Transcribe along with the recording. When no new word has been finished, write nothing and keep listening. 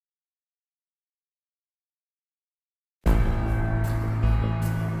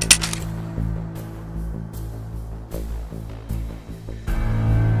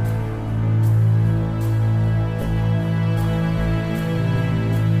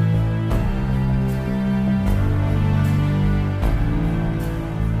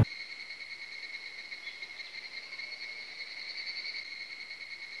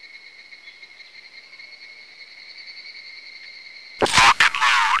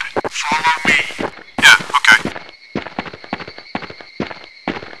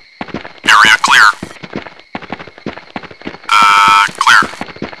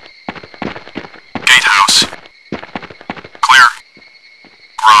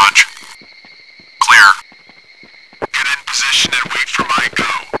Raj. Clear. Get in position and wait for my go.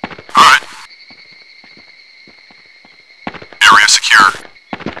 Alright. Area secure.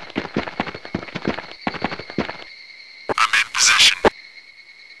 I'm in position.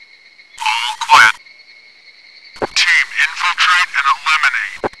 All quiet. Team, infiltrate and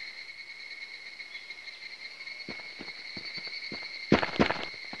eliminate.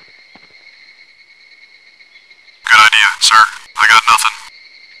 Good idea, sir. I got nothing.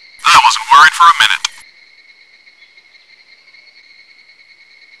 I wasn't worried for a minute.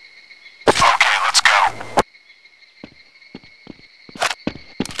 Okay, let's go.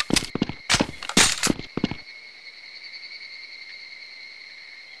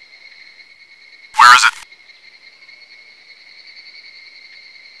 Where is it?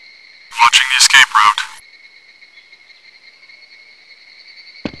 Watching the escape route.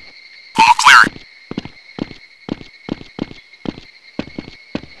 All clear.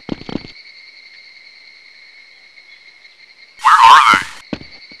 Where are they?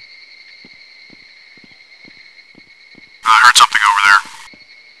 I heard something over there.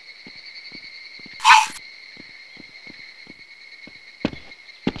 Oh!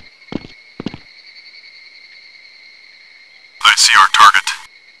 I see our target.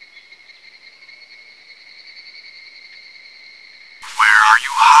 Where are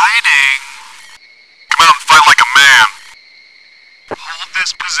you hiding? Come out and fight like a man. Hold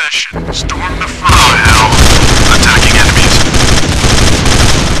this position. Storm the front. Oh, hell. Attacking enemies.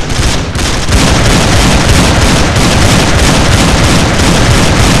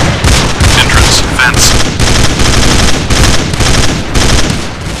 Entrance. Fence.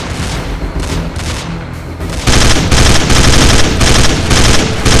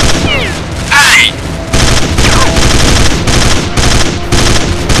 Hey!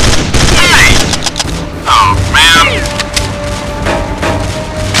 Hey! Oh, man.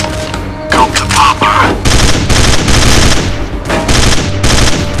 Come to Papa.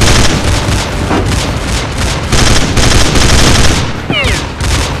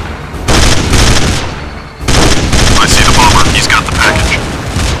 I see the bomber. He's got the package.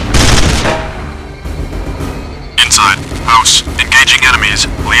 Inside. House. Engaging enemies.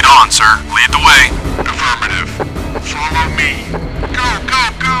 Lead on, sir. Lead the way. Affirmative. Follow me. Go, go,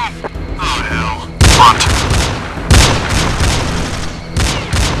 go! Oh, hell. Front.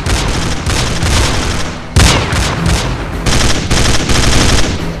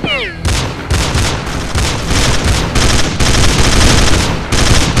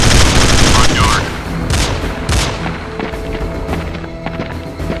 Front yard.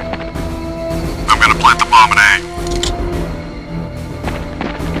 I'm gonna plant the bomb in A.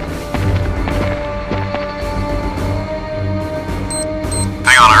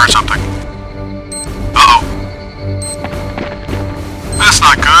 Hang on, I heard something. Uh-oh. That's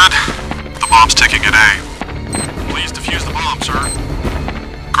not good. The bomb's ticking at A. Please defuse the bomb, sir.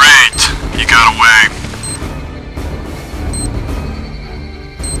 Great. You got away.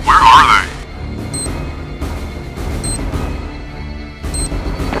 Where are they?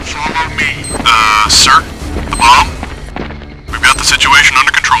 Follow me. Sir? The bomb? We've got the situation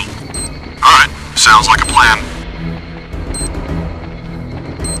under control. Alright. Sounds like a plan.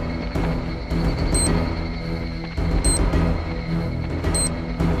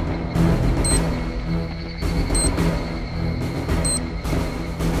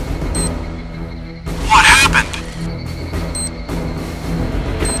 What happened?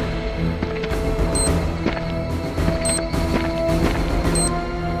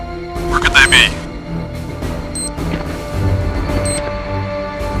 Where could they be?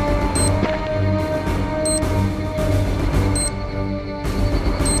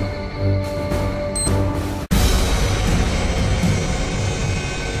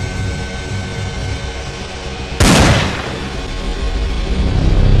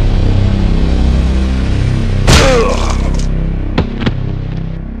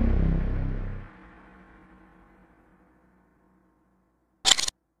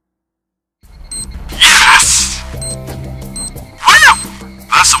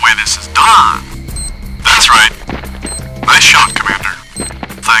 That's the way this is done. That's right. Nice shot, Commander.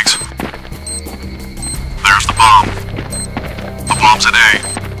 Thanks. There's the bomb. The bomb's at A.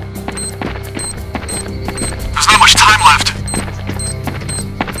 There's not much time left.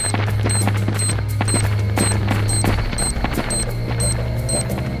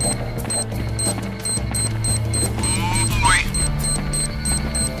 Oh boy.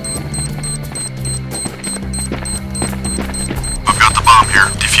 I've got the bomb here.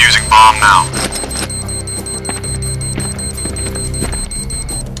 Defusing bomb now.